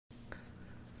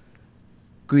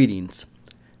Greetings,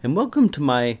 and welcome to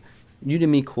my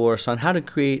Udemy course on how to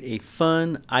create a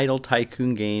fun idle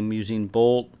tycoon game using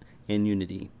Bolt and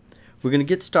Unity. We're going to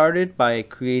get started by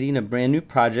creating a brand new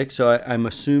project, so I'm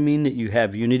assuming that you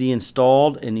have Unity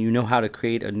installed and you know how to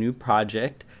create a new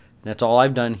project. That's all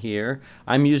I've done here.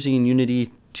 I'm using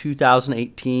Unity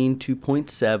 2018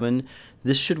 2.7.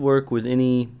 This should work with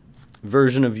any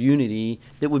version of Unity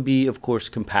that would be, of course,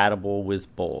 compatible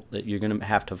with Bolt. That you're going to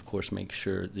have to, of course, make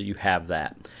sure that you have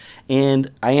that. And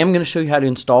I am going to show you how to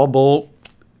install Bolt.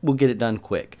 We'll get it done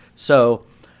quick. So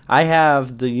I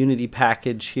have the Unity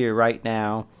package here right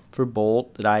now for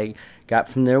Bolt that I got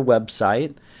from their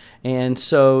website. And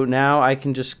so now I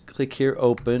can just click here,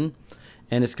 open,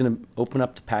 and it's going to open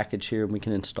up the package here and we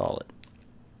can install it.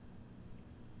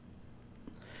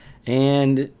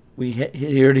 And we hit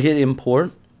here to hit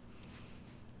import.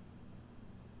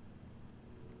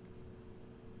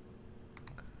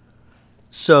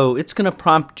 So it's going to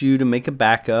prompt you to make a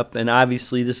backup, and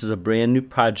obviously this is a brand new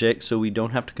project, so we don't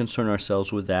have to concern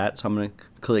ourselves with that. So I'm going to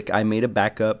click I made a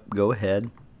backup, go ahead.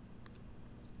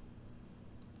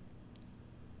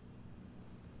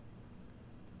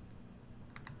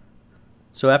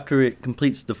 So after it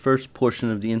completes the first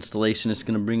portion of the installation, it's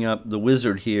going to bring up the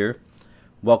wizard here,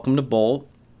 welcome to Bolt,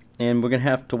 and we're going to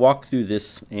have to walk through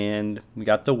this, and we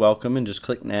got the welcome, and just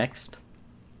click next.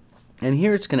 And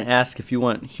here it's going to ask if you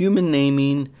want human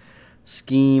naming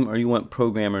scheme or you want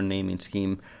programmer naming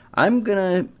scheme. I'm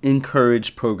going to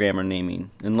encourage programmer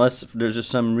naming unless there's just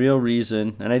some real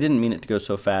reason, and I didn't mean it to go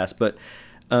so fast, but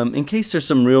in case there's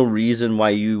some real reason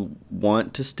why you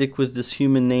want to stick with this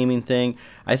human naming thing,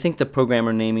 I think the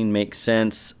programmer naming makes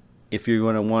sense if you're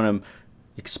going to want to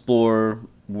explore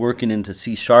working into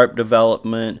C#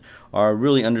 development or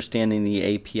really understanding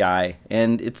the API,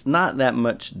 and it's not that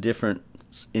much different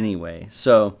anyway.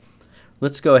 So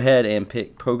let's go ahead and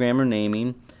pick programmer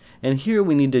naming, and here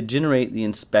we need to generate the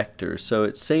inspector. So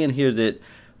it's saying here that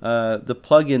the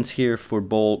plugins here for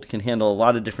Bolt can handle a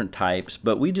lot of different types,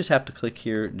 but we just have to click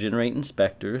here, generate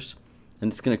inspectors, and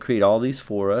it's going to create all these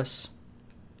for us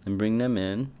and bring them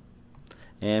in,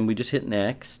 and we just hit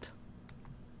next.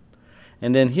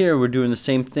 And then here we're doing the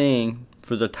same thing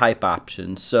for the type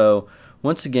options. So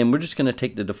once again, we're just going to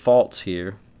take the defaults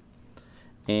here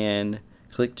and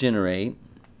click generate.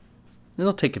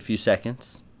 It'll take a few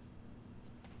seconds.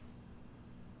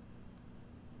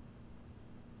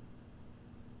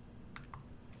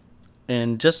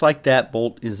 And just like that,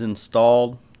 Bolt is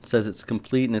installed. It says it's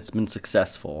complete and it's been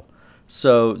successful.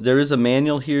 So there is a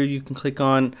manual here you can click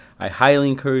on. I highly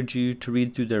encourage you to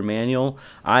read through their manual.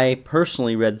 I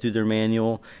personally read through their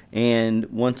manual, and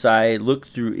once I looked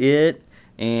through it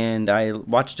and I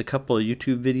watched a couple of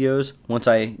YouTube videos, once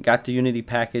I got the Unity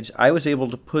package, I was able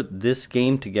to put this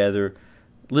game together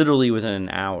literally within an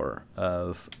hour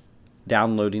of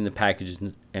downloading the package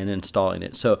and installing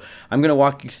it. So I'm going to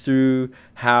walk you through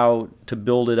how to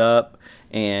build it up,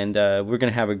 and we're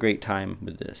going to have a great time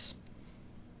with this.